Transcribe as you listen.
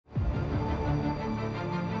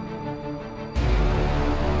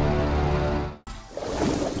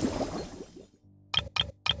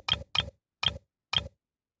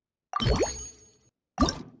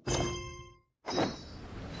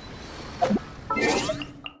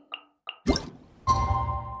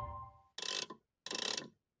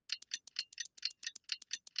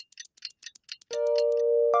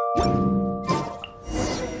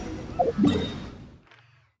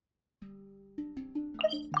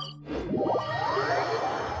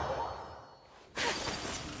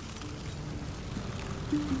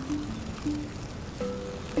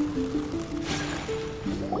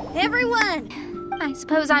Everyone! I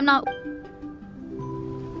suppose I'm not...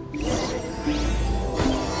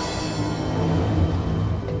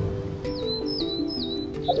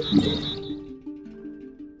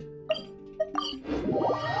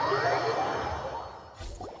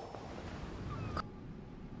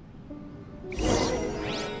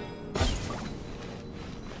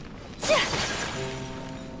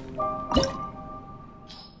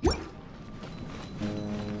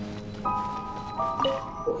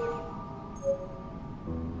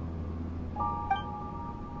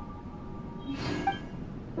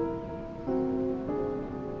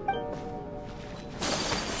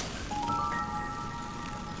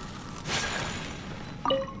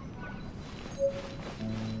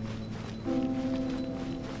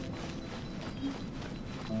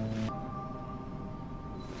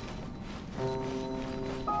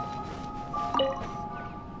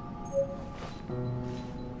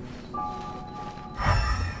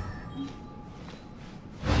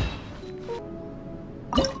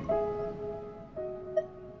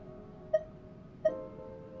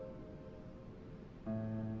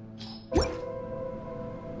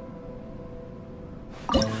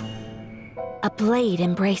 A blade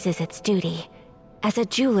embraces its duty, as a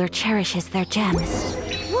jeweler cherishes their gems.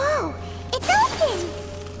 Whoa! It's open!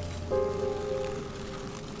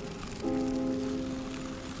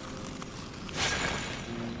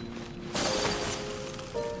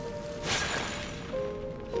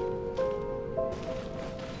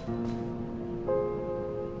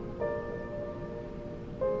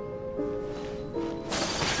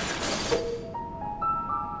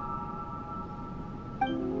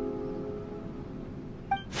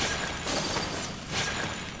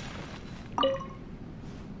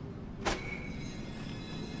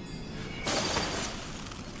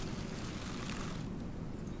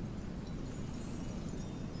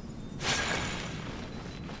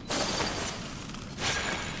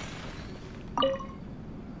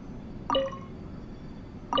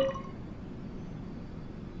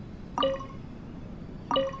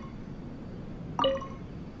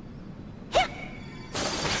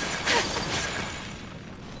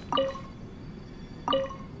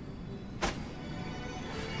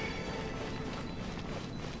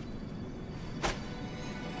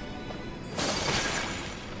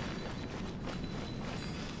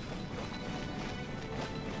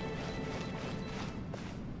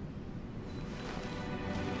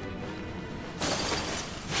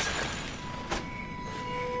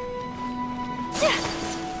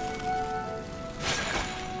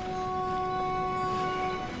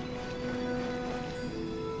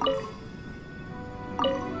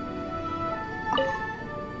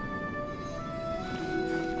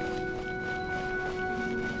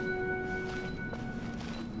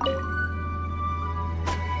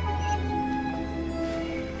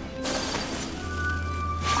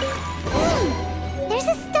 There's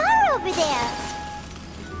a star over there!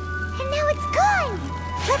 And now it's gone!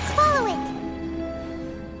 Let's follow it!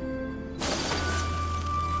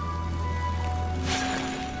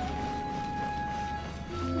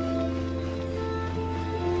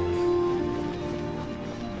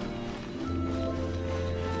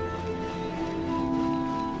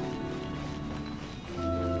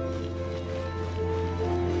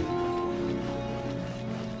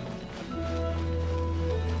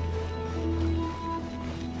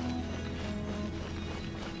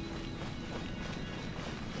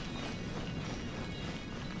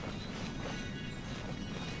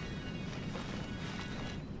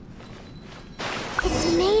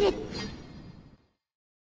 It's made it.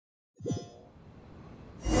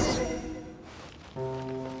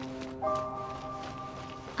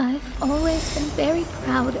 I've always been very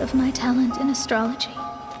proud of my talent in astrology.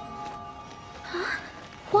 Huh?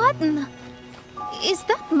 What in the... Is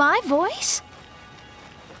that my voice?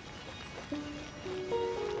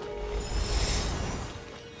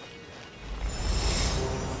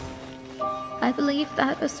 I believe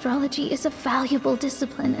that astrology is a valuable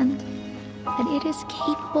discipline and that it is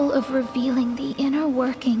capable of revealing the inner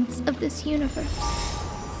workings of this universe.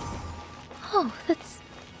 Oh, that's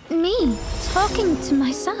me talking to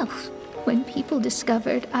myself. When people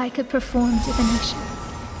discovered I could perform divination,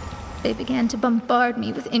 they began to bombard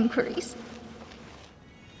me with inquiries.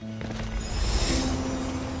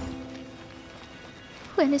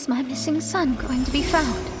 When is my missing son going to be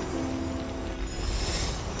found?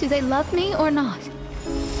 Do they love me or not?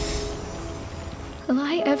 Will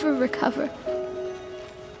I ever recover?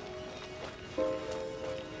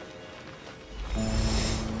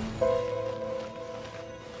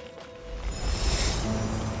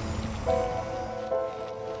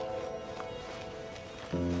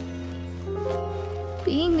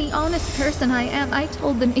 honest person I am, I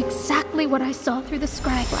told them exactly what I saw through the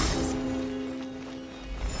scryglass.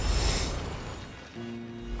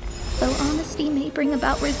 Though honesty may bring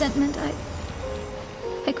about resentment,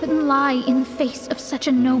 I couldn't lie in the face of such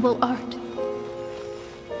a noble art.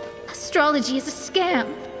 Astrology is a scam.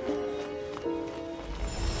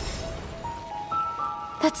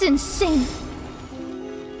 That's insane.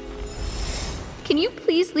 Can you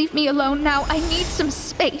please leave me alone now? I need some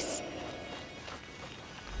space.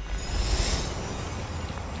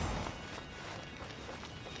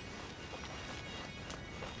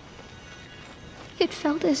 It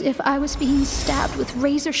felt as if I was being stabbed with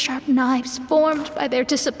razor-sharp knives formed by their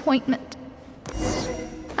disappointment.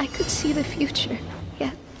 I could see the future,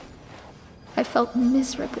 yet I felt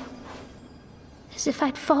miserable, as if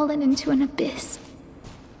I'd fallen into an abyss.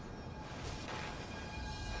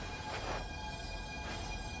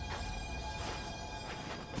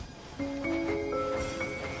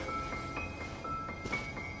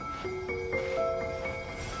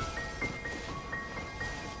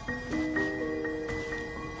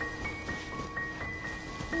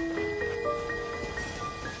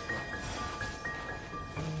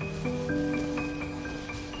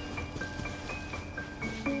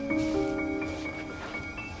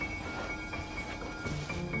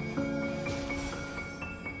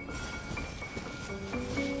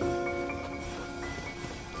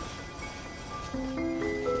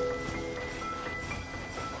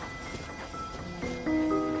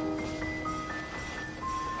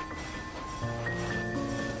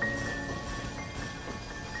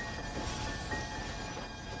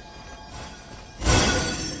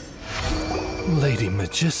 Lady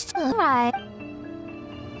Magist. Alright.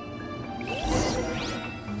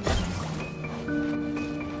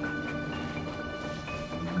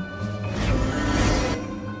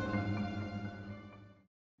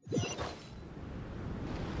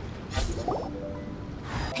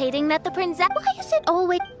 Hating that the princess. Why is it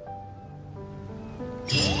always?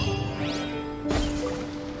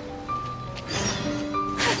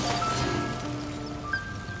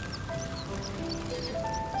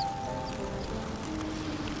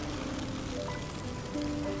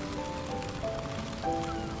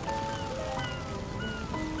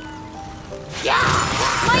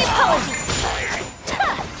 My apologies!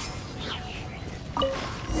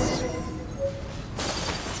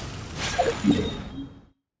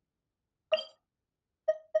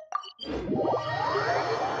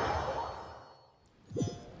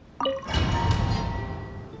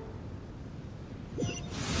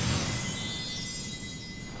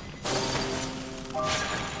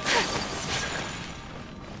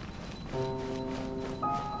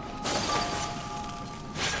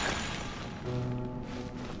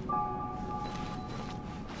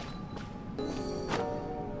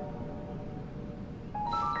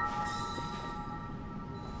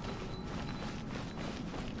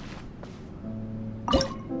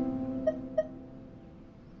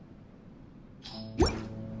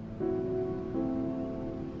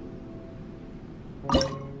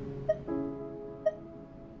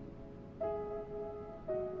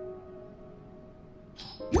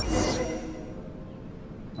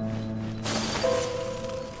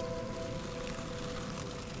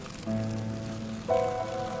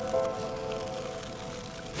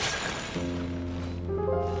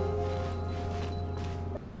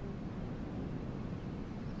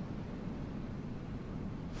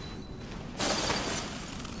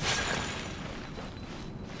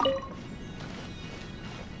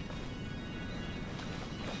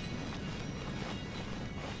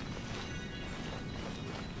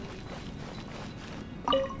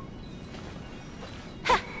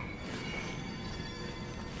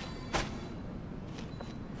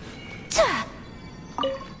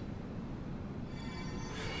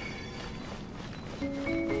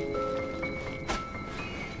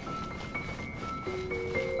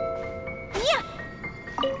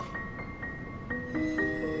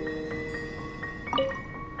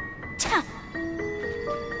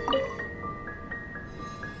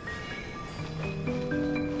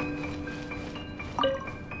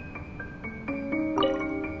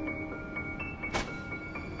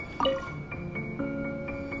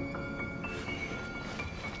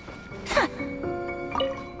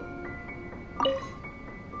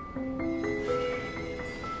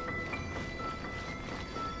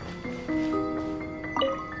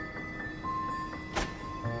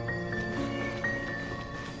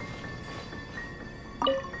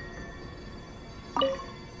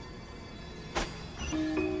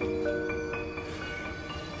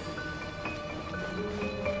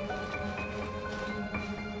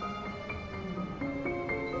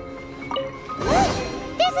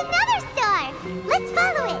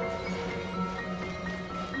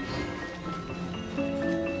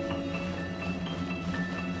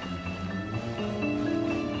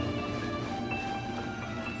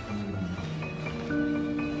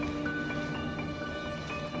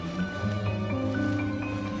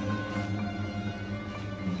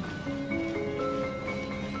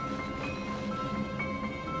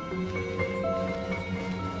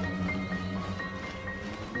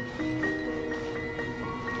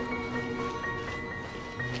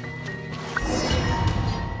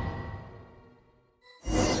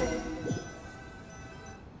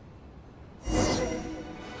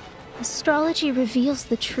 Astrology reveals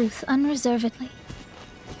the truth unreservedly,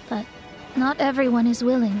 but not everyone is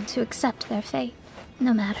willing to accept their fate.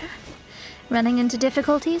 No matter. Running into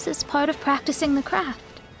difficulties is part of practicing the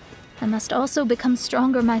craft. I must also become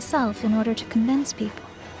stronger myself in order to convince people.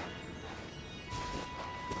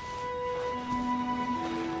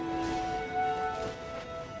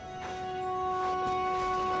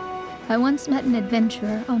 I once met an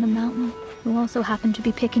adventurer on a mountain who also happened to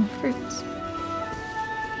be picking fruits.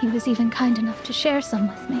 He was even kind enough to share some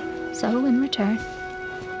with me, so in return,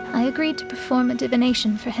 I agreed to perform a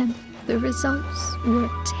divination for him. The results were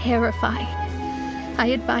terrifying. I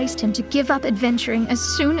advised him to give up adventuring as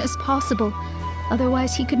soon as possible,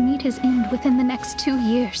 otherwise he could meet his end within the next 2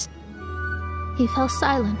 years. He fell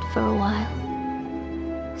silent for a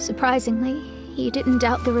while. Surprisingly, he didn't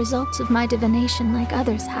doubt the results of my divination like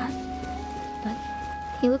others had, but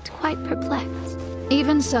he looked quite perplexed.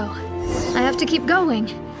 Even so, I have to keep going.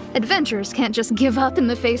 Adventurers can't just give up in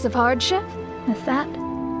the face of hardship. With that,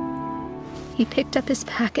 he picked up his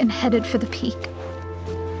pack and headed for the peak.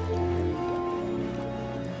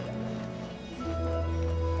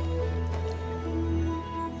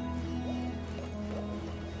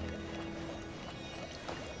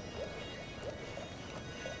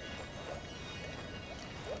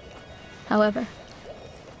 However,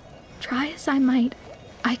 try as I might,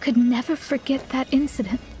 I could never forget that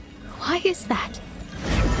incident. Why is that?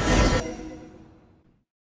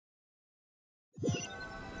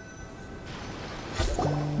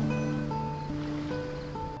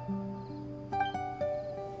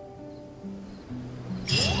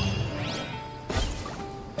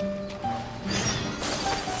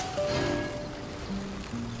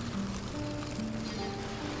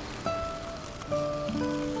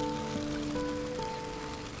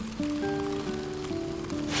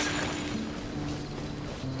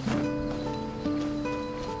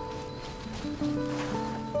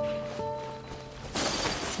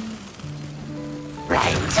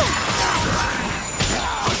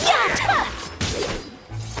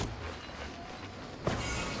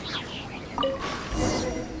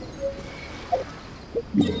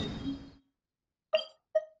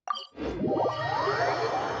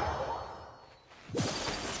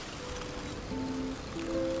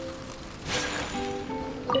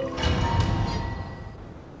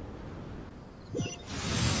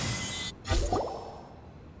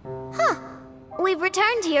 We've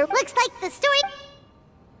returned here. Looks like the story...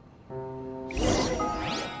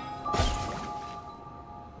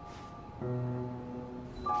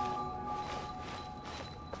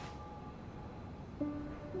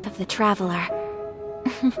 Of the Traveler.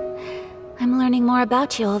 I'm learning more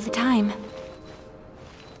about you all the time.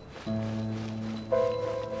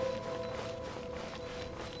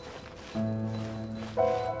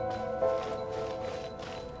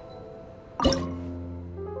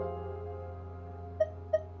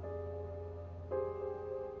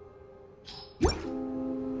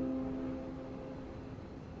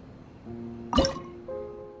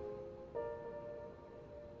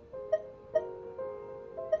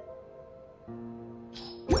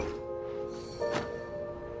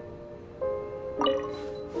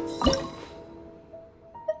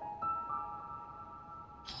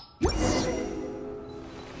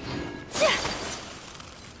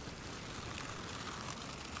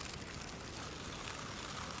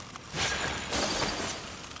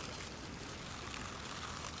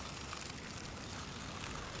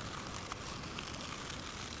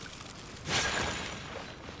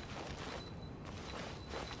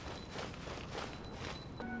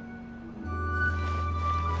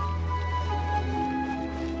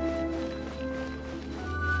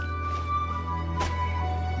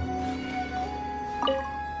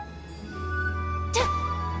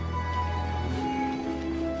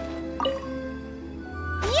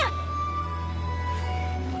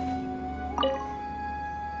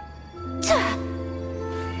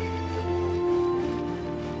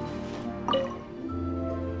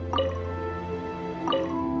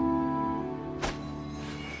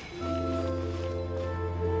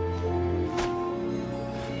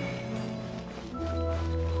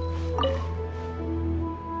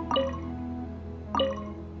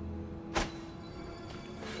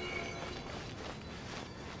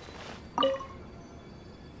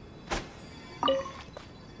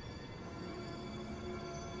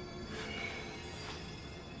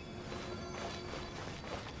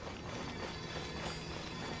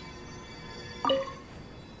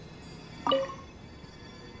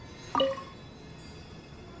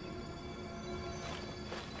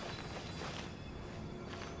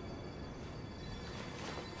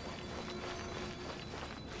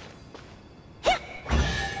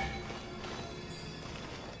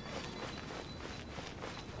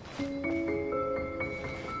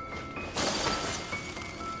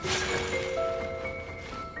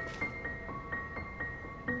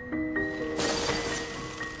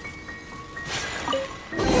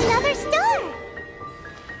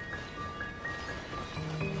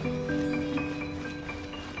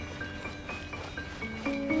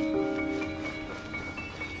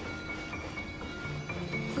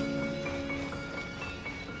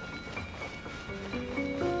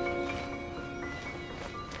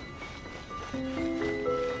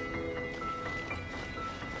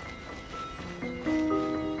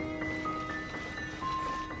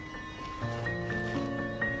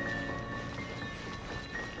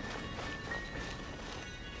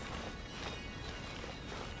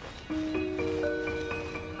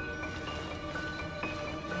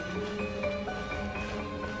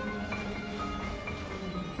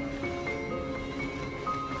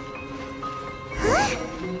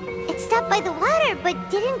 out by the water, but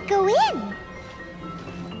didn't go in.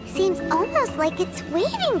 Seems almost like it's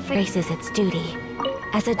waiting for... Embraces its duty.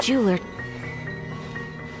 As a jeweler...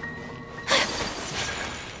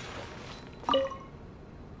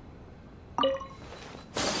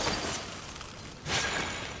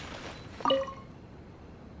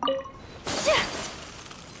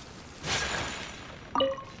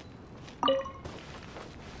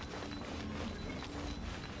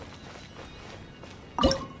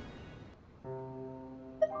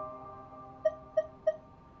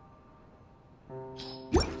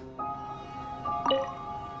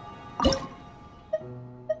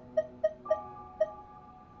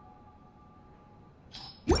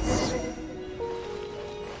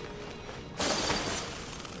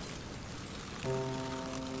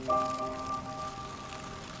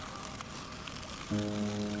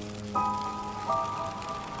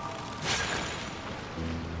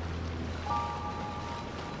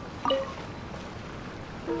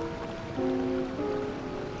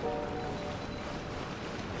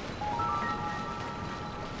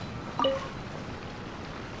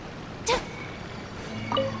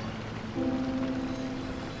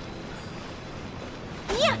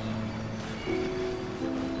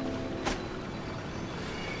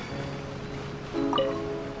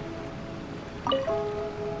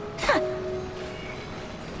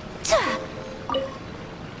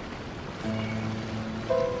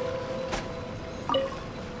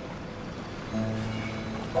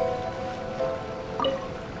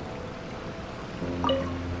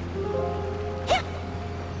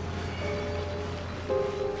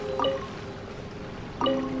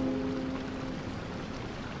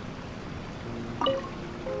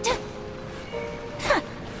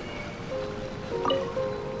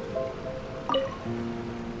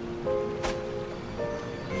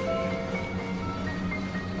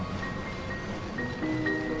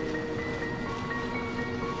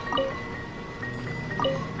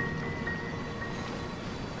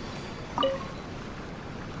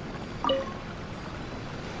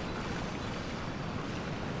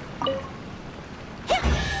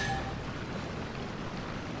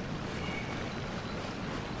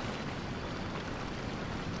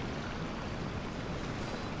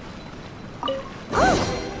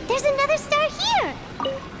 Oh! There's another star here!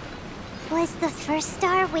 Was the first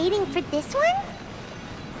star waiting for this one?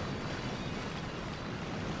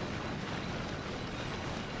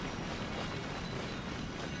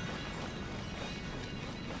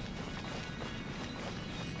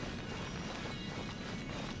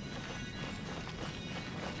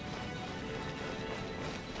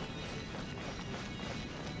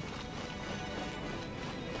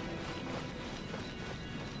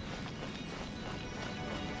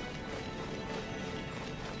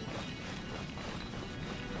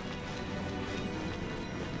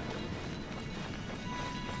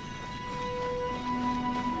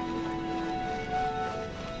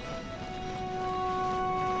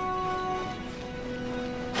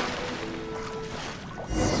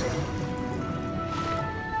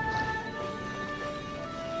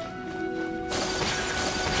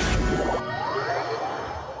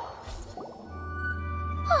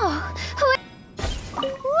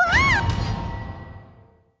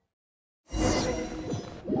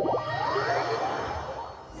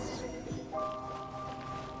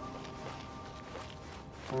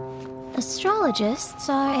 Astrologists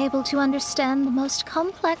are able to understand the most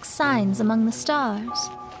complex signs among the stars.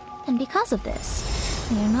 And because of this,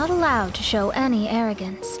 they are not allowed to show any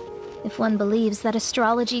arrogance. If one believes that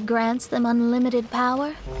astrology grants them unlimited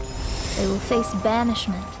power, they will face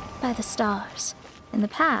banishment by the stars. In the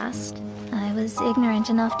past, I was ignorant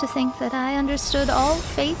enough to think that I understood all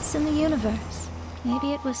fates in the universe.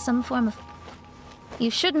 Maybe it was some form of... You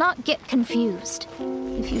should not get confused.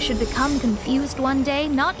 If you should become confused one day,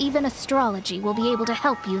 not even astrology will be able to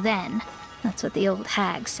help you then. That's what the old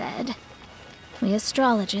hag said. We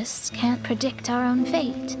astrologists can't predict our own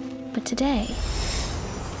fate, but today,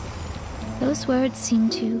 those words seem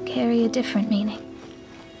to carry a different meaning.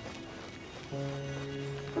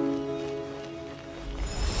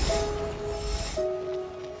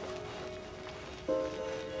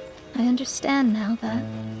 I understand now that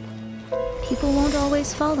people won't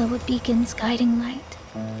always follow a beacon's guiding light.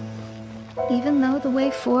 Even though the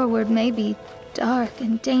way forward may be dark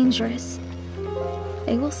and dangerous,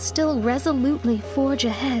 they will still resolutely forge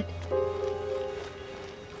ahead.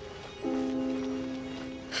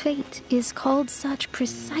 Fate is called such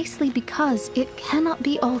precisely because it cannot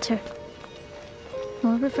be altered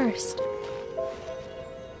or reversed.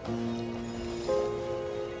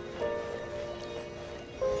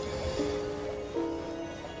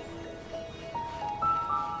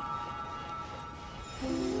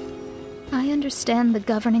 understand the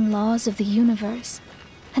governing laws of the universe,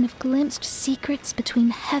 and have glimpsed secrets between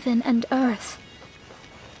heaven and earth.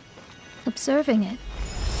 Observing it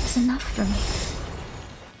is enough for me.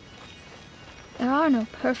 There are no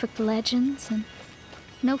perfect legends, and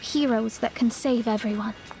no heroes that can save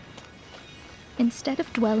everyone. Instead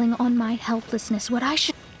of dwelling on my helplessness, what I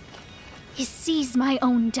should is seize my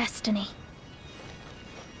own destiny.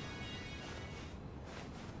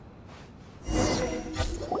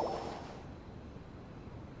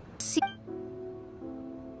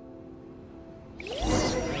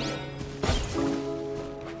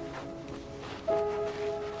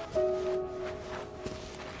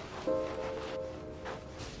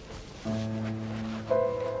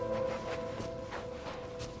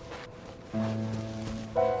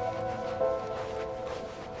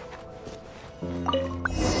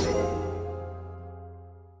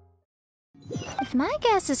 If my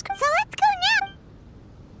guess is... So let's go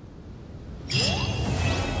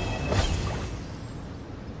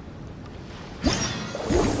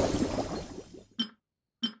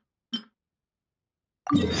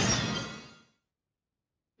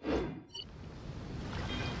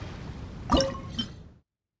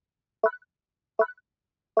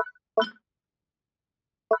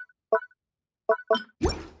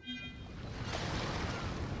now!